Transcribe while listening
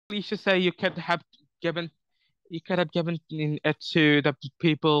you should say given it to the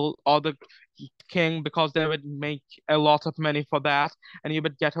people or the king because they would make a lot of money for that, and you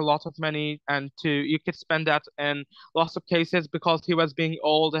would get a lot of money, and you could spend that in lots of cases because he was being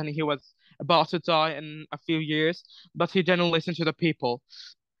old and he was about to die in a few years, but he didn't listen to the people.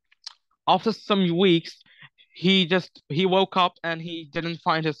 After some weeks, he woke up and he didn't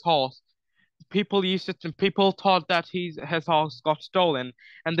find his horse. People thought that his horse got stolen,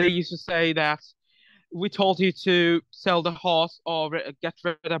 and they used to say that we told you to sell the horse or get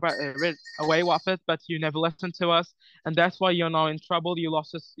rid away with it, but you never listened to us, and that's why you're now in trouble. You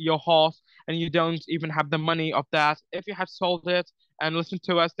lost your horse, and you don't even have the money of that. If you had sold it and listened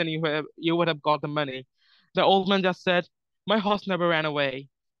to us, then you would have got the money. The old man just said, "My horse never ran away.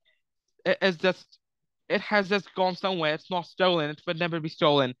 It's just it has just gone somewhere. It's not stolen. It would never be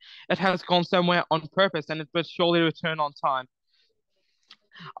stolen. It has gone somewhere on purpose, and it will surely return on time."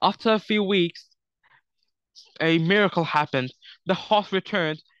 After a few weeks, a miracle happened. The horse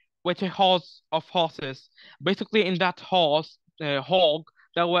returned with a horse of horses. Basically, in that hog,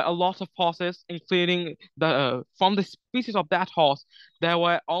 there were a lot of horses, including from the species of that horse. There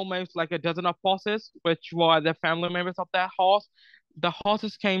were almost like a dozen of horses, which were the family members of that horse. The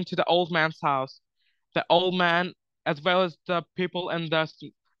horses came to the old man's house. The old man, as well as the people in the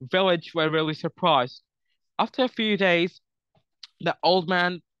village, were really surprised. After a few days, the old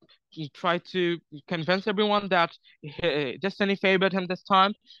man tried to convince everyone that destiny favored him this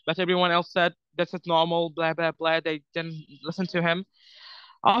time, but everyone else said this is normal, blah blah blah. They didn't listen to him.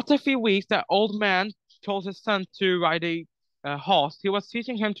 After a few weeks, the old man told his son to ride a horse. He was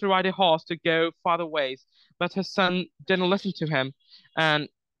teaching him to ride a horse to go farther ways, but his son didn't listen to him, and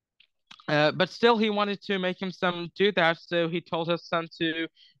but still he wanted to make him son do that, so he told his son to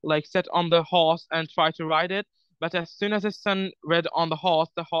like sit on the horse and try to ride it. But as soon as his son read on the horse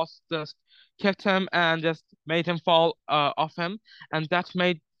just kicked him and just made him fall off him, and that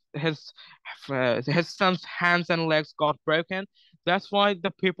made his his son's hands and legs got broken. That's why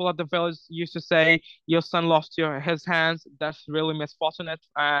the people at the village used to say, "Your son lost his hands. That's really misfortunate,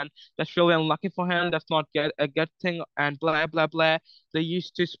 and that's really unlucky for him. That's not a good thing." And blah blah blah. They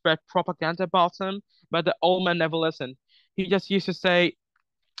used to spread propaganda about him, but the old man never listened. He just used to say,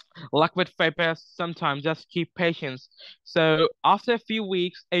 "Luck with papers sometimes, just keep patience." So after a few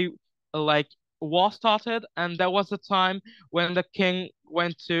weeks, a like war started, and there was a time when the king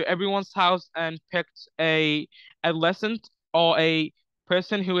went to everyone's house and picked a lesson or a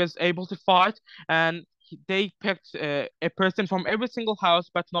person who is able to fight, and they picked a person from every single house,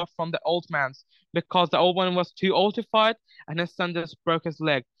 but not from the old man's, because the old one was too old to fight, and his son just broke his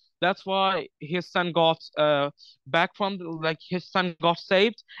leg. That's why his son got back from like his son got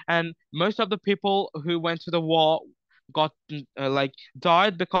saved, and most of the people who went to the war got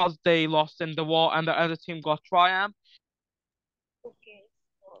died because they lost in the war, and the other team got triumph. Okay,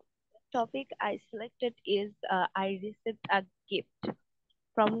 so the topic I selected is I received a gift.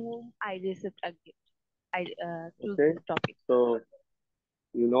 From whom I received a gift. I choose Okay. this topic. So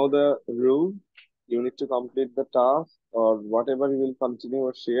you know the rule. You need to complete the task or whatever you will continue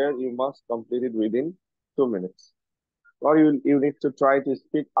or share, you must complete it within 2 minutes. Or you need to try to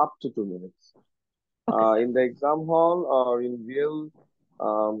speak up to 2 minutes. Okay, sir. In the exam hall or in real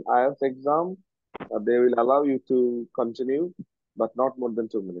IELTS exam, they will allow you to continue, but not more than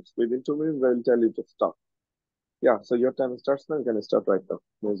 2 minutes. Within 2 minutes, they will tell you to stop. Yeah, so your time starts now. You can start right now.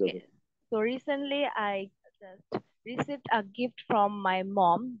 Okay. So recently I just received a gift from my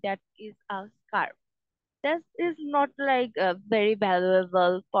mom that is a scarf. That is not like very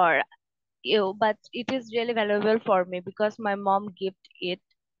valuable for you, but it is really valuable for me because my mom gift it,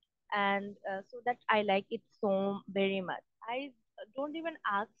 and so that I like it so very much. I don't even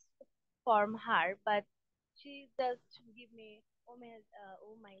ask from her, but she just give me, oh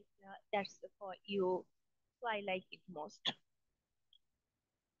my, that's for you. So I like it most.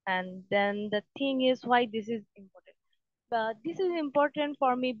 And then the thing is why this is important. But this is important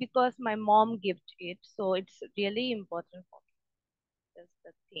for me because my mom gave it, so it's really important for me. That's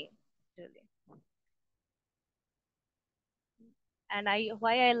the thing, really. And I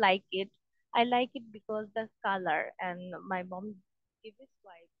why I like it. I like it because the color and my mom gave it, so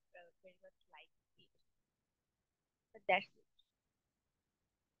I very much like it. But that's it.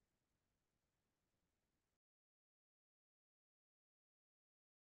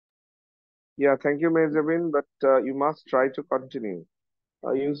 Yeah, thank you, Mejabin, but you must try to continue.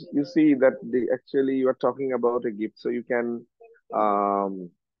 You see that the actually you are talking about a gift, so you can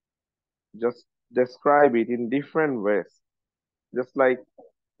um, just describe it in different ways. Just like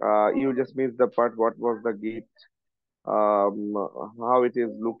you just missed the part, what was the gift? how it is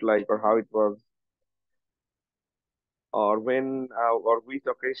looked like, or how it was, or when, or which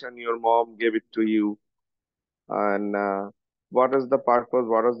occasion your mom gave it to you, and what is the purpose,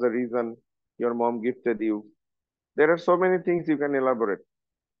 what is the reason your mom gifted you. There are so many things you can elaborate.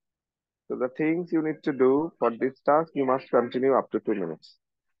 So the things you need to do for this task, you must continue up to 2 minutes.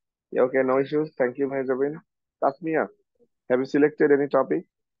 Yeah, okay, no issues. Thank you, Mahjabin. Tasmia, have you selected any topic?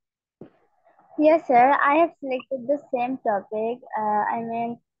 Yes, sir. I have selected the same topic. I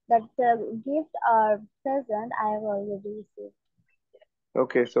mean, that the gift or present I have already received.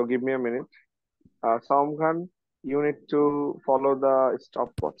 Okay, so give me a minute. Saum, you need to follow the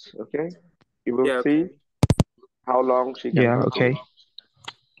stopwatch. Okay, you will Yeah, see okay. how long she can Yeah, continue. okay.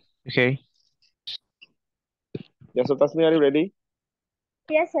 Okay. Yeah, so Tasmia, are you ready?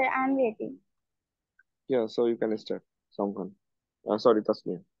 Yes, sir. I'm waiting. Yeah, so you can start. Saum, sorry,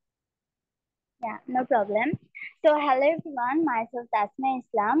 Tasmia. Yeah, no problem. So, hello everyone. Myself Tasma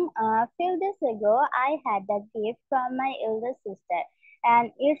Islam. Few days ago, I had a gift from my elder sister,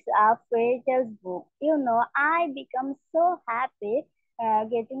 and it's a fairy tales book. You know, I become so happy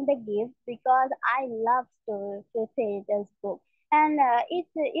getting the gift because I love stories, the fairy tales book, and it's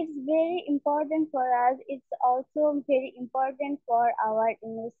very important for us. It's also very important for our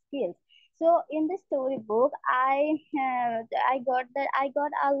English skills. So in the storybook, I got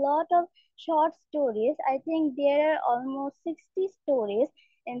a lot of short stories. I think there are almost 60 stories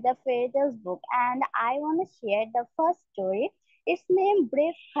in the fairy tales book, and I want to share the first story. It's named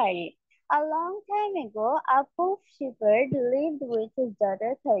Brave Harry. A long time ago, a poor shepherd lived with his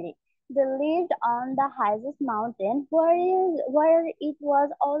daughter Curry. They lived on the highest mountain where it was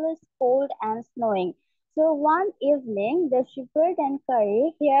always cold and snowing. So one evening, the shepherd and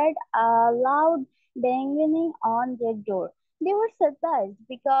Curry heard a loud banging on their door. They were surprised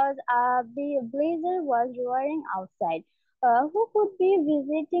because the blizzard was roaring outside. Who could be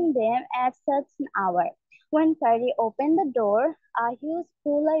visiting them at such an hour? When Curry opened the door, a huge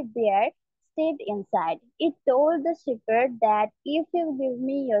polar bear stepped inside. It told the shepherd that if you give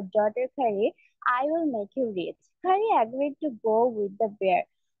me your daughter Curry, I will make you rich. Curry agreed to go with the bear.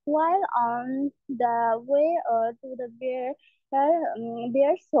 While on the way to the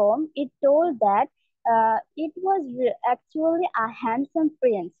bear's home, it told that it was actually a handsome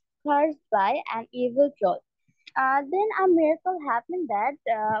prince cursed by an evil troll. Then a miracle happened that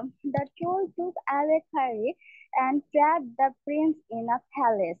the troll took away Harry and trapped the prince in a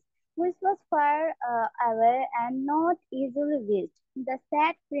palace, which was far away and not easily reached. The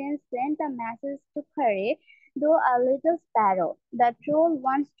sad prince sent a message to Harry, though a little sparrow. The troll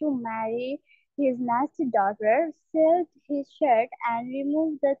wants to marry his nasty daughter, slit his shirt and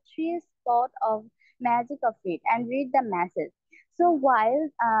remove the three spot of magic of it, and read the message. So while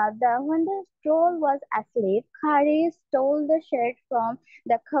when the troll was asleep, Kari stole the shirt from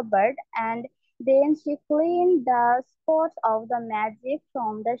the cupboard, and then she cleaned the spots of the magic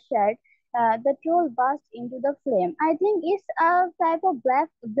from the shirt. The troll burst into the flame. I think it's a type of black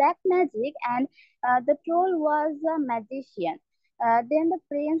magic, and the troll was a magician. Then the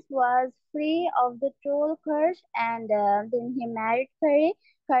prince was free of the troll curse, and then he married Curry.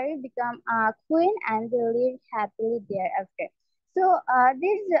 Curry became a queen, and they lived happily thereafter. So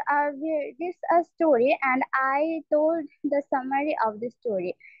this a story, and I told the summary of the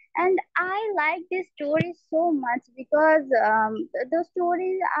story, and I like this story so much because the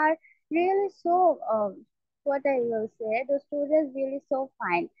stories are really so what I will say. The story is really so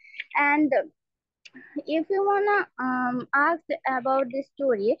fine, and if you wanna ask about this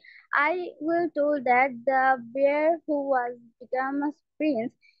story, I will told that the bear who was become a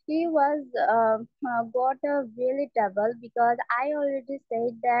prince, he was got a really trouble because I already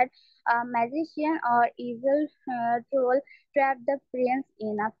said that a magician or evil troll trapped the prince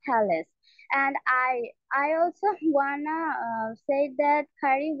in a palace. And I also wanna say that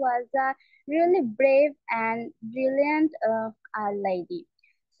Kari was a really brave and brilliant lady.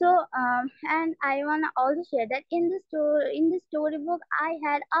 So and I wanna also share that in the storybook I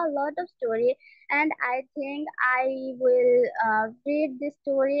had a lot of story, and I think I will read this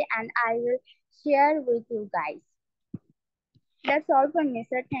story and I will share with you guys. That's all from me,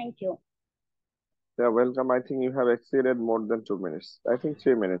 sir. Thank you. Yeah, welcome. I think you have exceeded more than 2 minutes. I think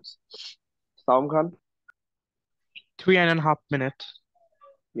 3 minutes. Saum, 3.5 minutes.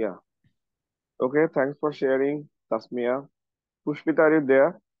 yeah. Okay, thanks for sharing, Tasmia. Pushpita, are you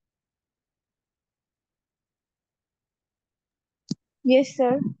there? Yes,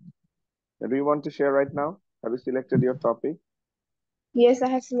 sir. Do you want to share right now? Have you selected your topic? Yes, I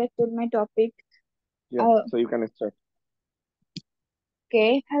have selected my topic. Yeah, Uh, so you can start.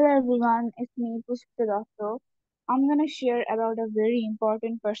 okay. Hello, everyone. It's me, Pushpita Doctor. I'm gonna share about a very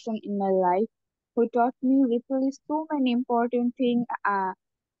important person in my life who taught me literally so many important things. I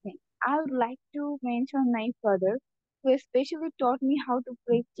would like to mention my father, who especially taught me how to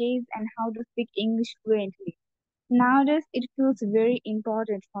play chess and how to speak English fluently. Nowadays, it feels very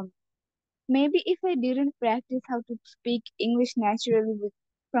important for me. Maybe if I didn't practice how to speak English naturally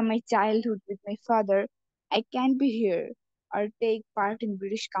from my childhood with my father, I can't be here or take part in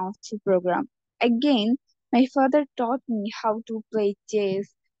British Council program. Again, my father taught me how to play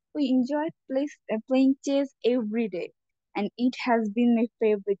chess. We enjoy playing chess every day, and it has been my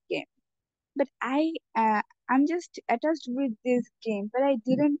favorite game. But I'm just attached with this game, but I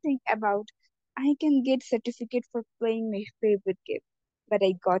didn't think about I can get certificate for playing my favorite game. But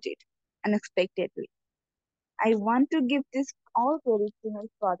I got it unexpectedly. I want to give this all credit to my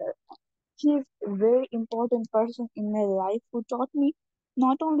father. He is a very important person in my life who taught me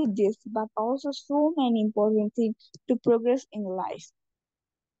not only this but also so many important things to progress in life.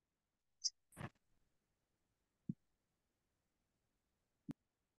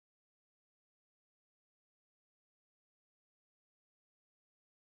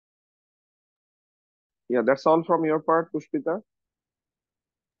 Yeah, that's all from your part, Pushpita.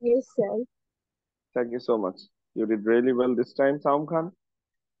 Yes, sir. Thank you so much. You did really well this time, Saum Khan.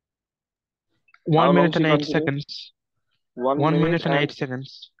 How One long minute she and eight continued? seconds. One One minute minute and and 8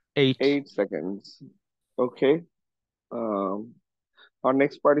 seconds. Eight. 8 seconds. Okay. Um, our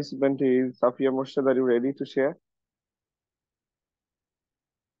next participant is Safia Murshid. Are you ready to share?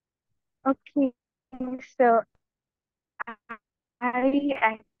 Okay, so I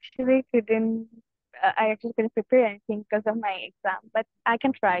actually couldn't I actually couldn't prepare anything because of my exam, but I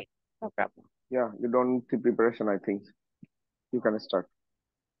can try. No problem. Yeah, you don't need the preparation, I think. You can start.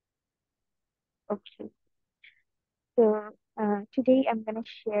 Okay. So today I'm gonna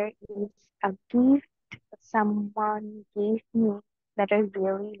share is a gift someone gave me that I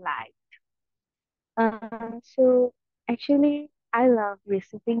really like. So actually I love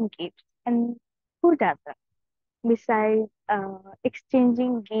receiving gifts, and who doesn't? Besides,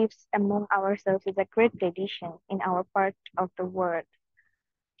 exchanging gifts among ourselves is a great tradition in our part of the world.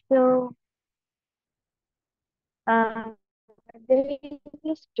 So there is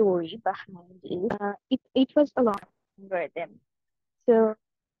a story behind it. It was a long younger then. So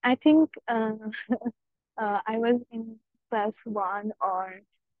I think I was in class one or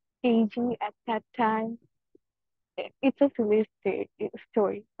KG at that time. It's a silly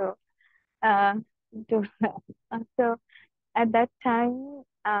story. So uh, to, so at that time,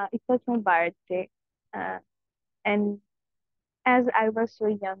 it was my birthday, uh, and as I was so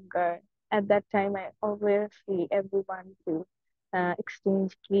younger, at that time I always see everyone to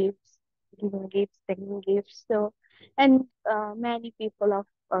exchange gifts, giving gifts, taking gifts. So, and many people of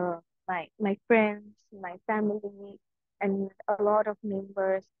my friends, my family, and a lot of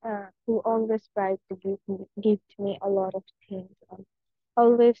members who always try to gift me a lot of things. And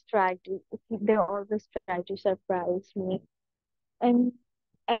always try to they always try to surprise me. And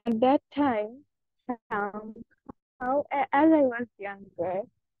at that time, somehow, as I was younger,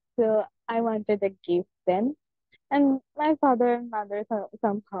 so I wanted a gift then. And my father and mother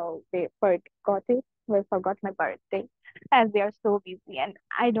somehow they forgot it. They forgot my birthday as they are so busy, and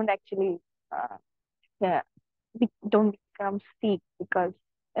I don't actually yeah, don't become sick because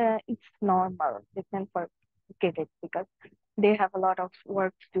it's normal. They can forget it because they have a lot of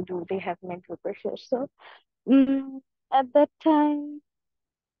work to do. They have mental pressure. So at that time,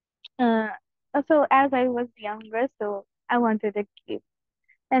 uh, so as I was younger, so I wanted a gift,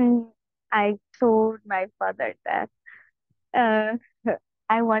 and I told my father that uh,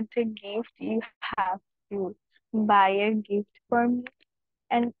 I want a gift. You have to buy a gift for me.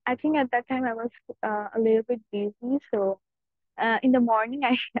 And I think at that time I was a little bit busy, so in the morning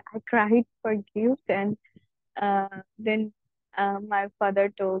I I cried for gift, and then my father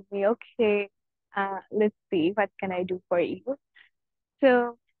told me, okay, let's see what can I do for you.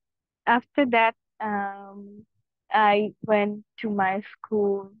 So after that, I went to my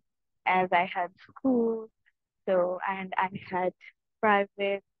school as I had school. So, and I had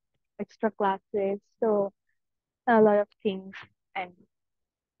private extra classes. So, a lot of things. And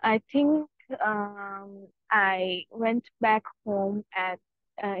I think I went back home at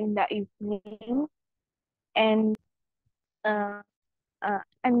in the evening, and uh,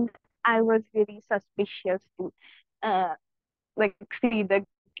 and I was very suspicious to uh, like see the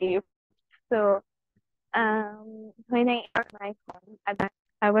gift. So when I entered my home at that,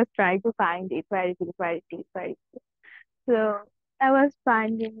 I was trying to find it, where it is, where it is, where it is. So I was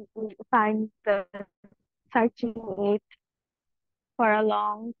find the searching it for a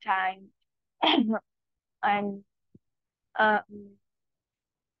long time, and uh,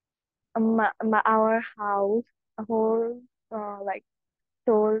 our house whole like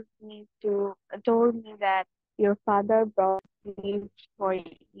told me that your father brought gifts for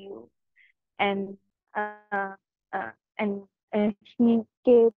you, and and he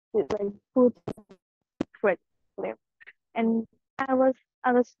gave like food for them. And I was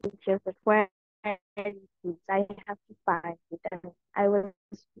speechless that where is this? I have to find it, and I was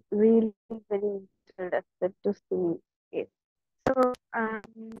really very interested to see it. So I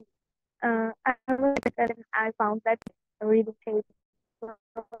was excited. I found that really tasteful.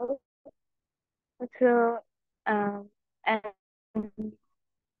 So and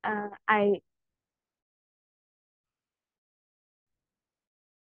I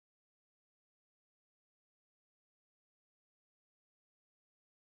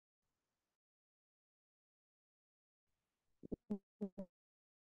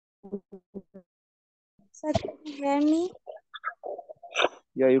So can you hear me?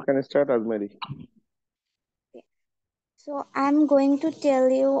 Yeah, you can start, Azmeri. So I'm going to tell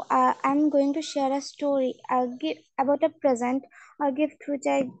you, I'm going to share a story about a present or gift which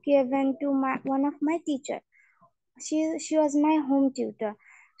I given to one of my teacher. She was my home tutor.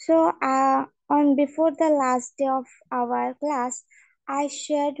 So on before the last day of our class, I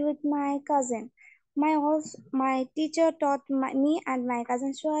shared with my cousin. My teacher taught me and my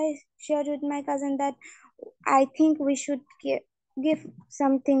cousin. So I shared with my cousin that I think we should give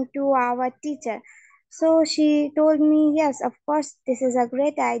something to our teacher. So she told me, yes, of course, this is a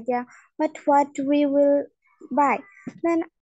great idea, but what we will buy? Then